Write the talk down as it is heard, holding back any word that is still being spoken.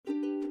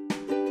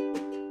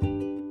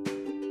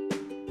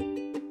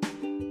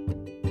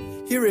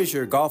Here is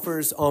your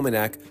Golfer's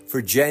Almanac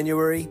for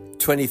January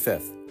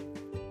 25th.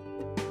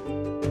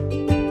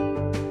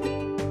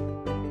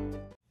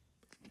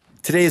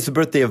 Today is the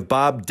birthday of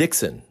Bob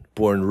Dixon,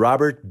 born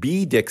Robert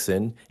B.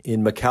 Dixon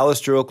in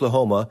McAlester,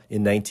 Oklahoma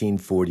in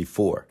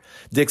 1944.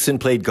 Dixon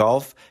played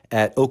golf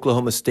at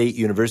Oklahoma State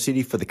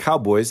University for the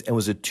Cowboys and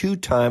was a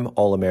two-time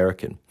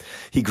All-American.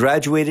 He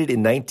graduated in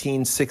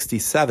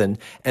 1967,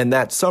 and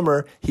that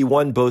summer he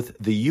won both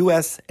the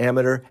U.S.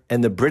 Amateur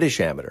and the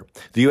British Amateur.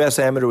 The U.S.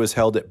 Amateur was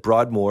held at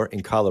Broadmoor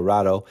in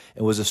Colorado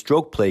and was a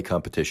stroke play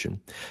competition.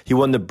 He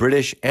won the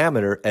British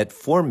Amateur at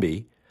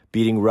Formby,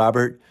 beating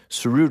Robert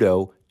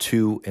Cerruto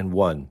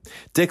 2-1.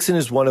 Dixon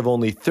is one of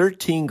only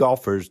 13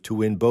 golfers to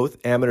win both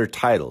amateur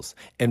titles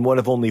and one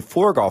of only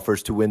 4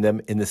 golfers to win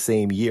them in the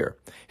same year.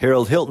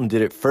 Harold Hilton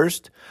did it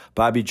first,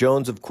 Bobby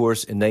Jones, of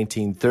course, in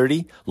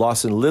 1930,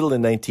 Lawson Little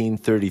in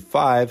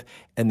 1935,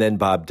 and then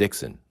Bob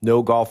Dixon.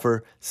 No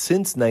golfer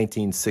since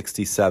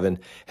 1967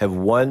 have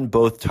won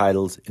both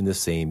titles in the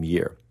same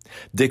year.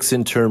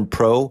 Dixon turned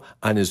pro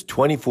on his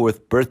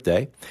 24th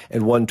birthday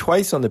and won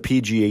twice on the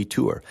PGA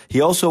Tour.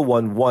 He also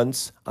won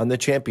once on the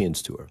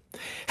Champions Tour.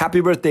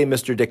 Happy birthday,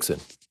 Mr. Dixon.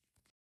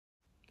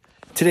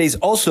 Today's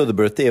also the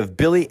birthday of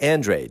Billy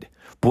Andrade,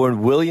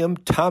 born William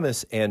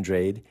Thomas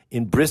Andrade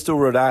in Bristol,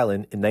 Rhode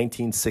Island in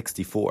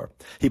 1964.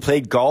 He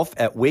played golf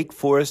at Wake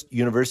Forest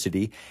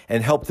University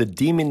and helped the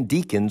Demon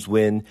Deacons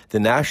win the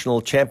national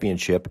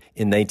championship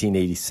in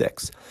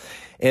 1986.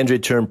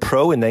 Andrade turned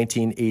pro in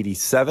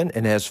 1987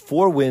 and has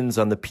 4 wins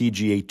on the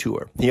PGA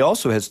Tour. He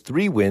also has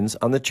 3 wins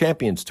on the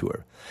Champions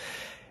Tour.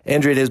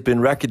 Andrade has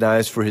been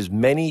recognized for his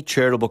many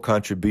charitable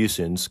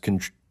contributions,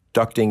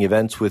 conducting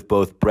events with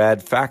both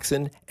Brad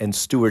Faxon and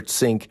Stuart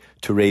Sink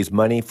to raise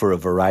money for a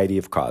variety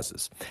of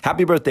causes.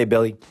 Happy birthday,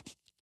 Billy.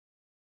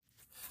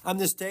 On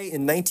this day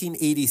in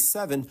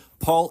 1987,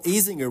 Paul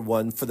Azinger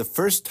won for the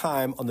first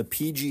time on the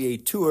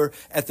PGA Tour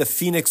at the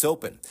Phoenix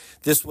Open.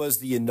 This was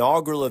the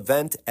inaugural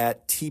event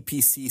at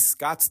TPC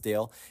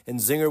Scottsdale, and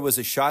Zinger was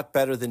a shot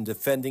better than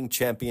defending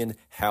champion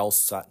Hal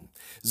Sutton.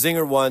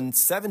 Zinger won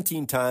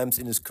 17 times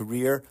in his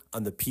career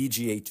on the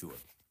PGA Tour.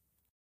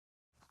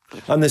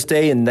 On this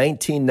day in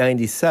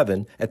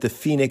 1997, at the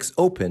Phoenix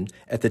Open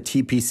at the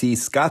TPC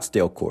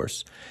Scottsdale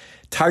course,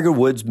 Tiger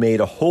Woods made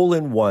a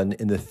hole-in-one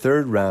in the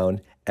 3rd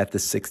round at the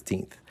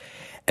 16th.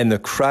 And the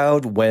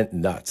crowd went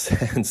nuts.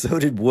 And so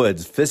did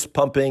Woods, fist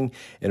pumping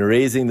and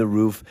raising the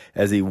roof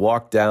as he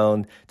walked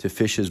down to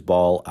fish his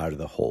ball out of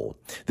the hole.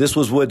 This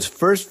was Woods'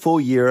 first full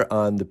year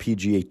on the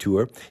PGA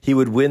Tour. He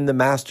would win the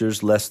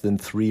Masters less than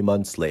 3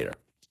 months later.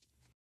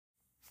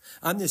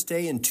 On this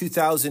day in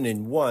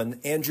 2001,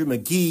 Andrew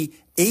McGee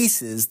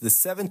aces the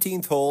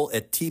 17th hole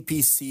at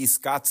TPC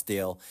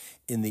Scottsdale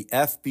in the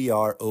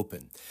FBR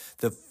Open.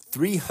 The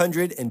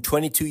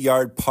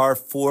 322-yard par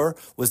 4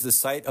 was the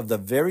site of the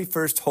very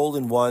first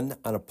hole-in-one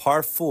on a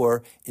par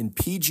 4 in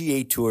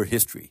PGA Tour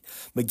history.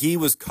 McGee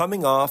was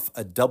coming off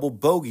a double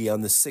bogey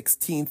on the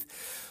 16th,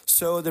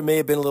 so there may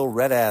have been a little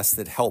red ass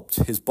that helped.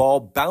 His ball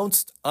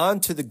bounced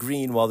onto the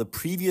green while the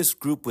previous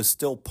group was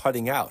still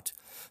putting out.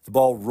 The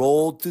ball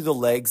rolled through the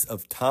legs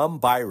of Tom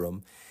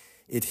Byram.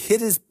 It hit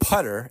his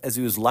putter as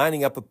he was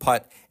lining up a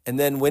putt and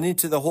then went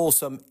into the hole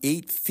some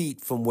 8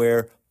 feet from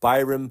where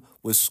Byram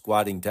was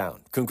squatting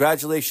down.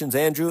 Congratulations,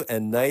 Andrew,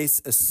 and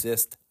nice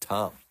assist,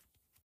 Tom.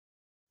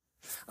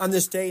 On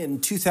this day in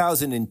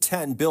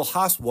 2010, Bill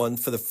Haas won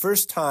for the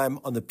first time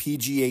on the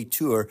PGA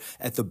Tour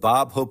at the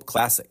Bob Hope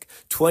Classic.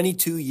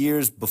 22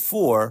 years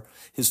before,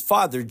 his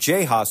father,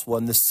 Jay Haas,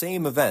 won the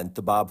same event,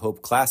 the Bob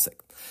Hope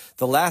Classic.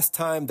 The last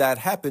time that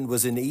happened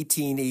was in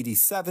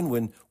 1887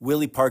 when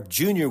Willie Park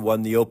Jr.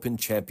 won the Open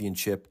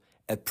Championship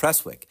at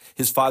Prestwick.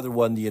 His father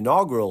won the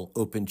inaugural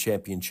Open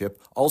Championship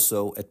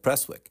also at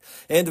Prestwick.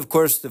 And, of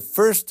course, the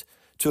first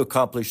to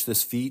accomplish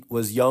this feat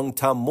was young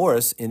Tom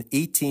Morris in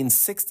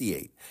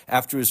 1868,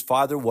 after his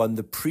father won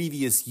the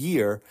previous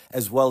year,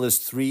 as well as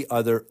 3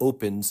 other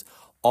Opens,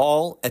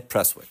 all at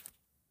Prestwick.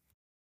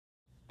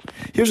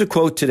 Here's a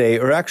quote today,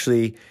 or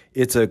actually,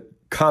 it's a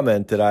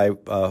comment that I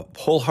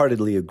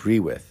wholeheartedly agree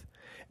with,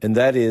 and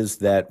that is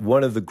that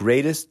one of the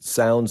greatest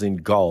sounds in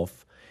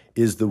golf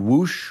is the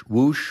whoosh,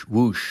 whoosh,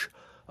 whoosh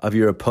of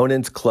your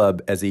opponent's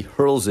club as he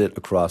hurls it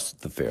across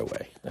the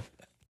fairway.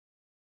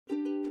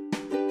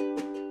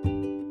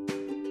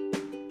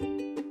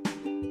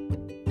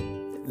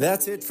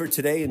 That's it for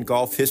today in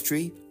golf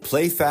history.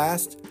 Play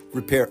fast,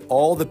 repair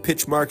all the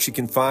pitch marks you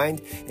can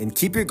find, and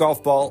keep your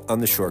golf ball on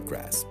the short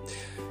grass.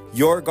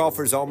 Your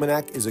Golfer's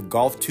Almanac is a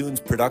Golf Tunes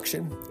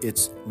production.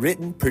 It's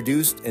written,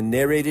 produced, and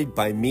narrated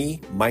by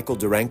me, Michael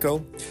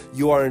Duranko.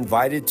 You are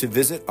invited to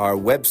visit our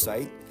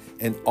website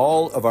and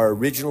all of our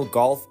original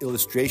golf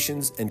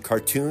illustrations and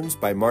cartoons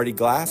by Marty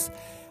Glass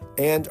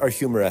and our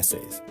humor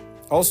essays.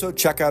 Also,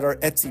 check out our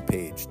Etsy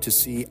page to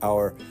see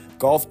our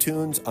golf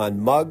tunes on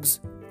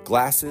mugs,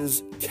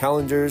 glasses,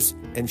 calendars,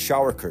 and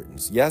shower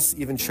curtains. Yes,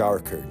 even shower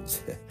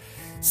curtains.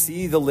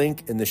 See the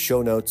link in the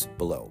show notes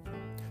below.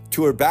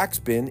 Tour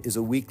Backspin is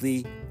a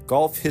weekly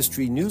golf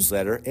history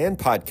newsletter and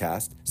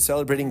podcast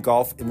celebrating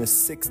golf in the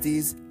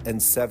 60s and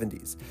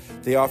 70s.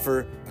 They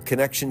offer a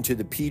connection to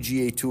the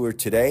PGA Tour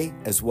today,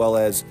 as well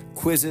as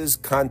quizzes,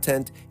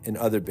 content, and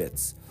other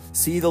bits.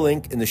 See the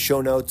link in the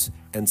show notes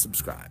and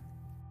subscribe.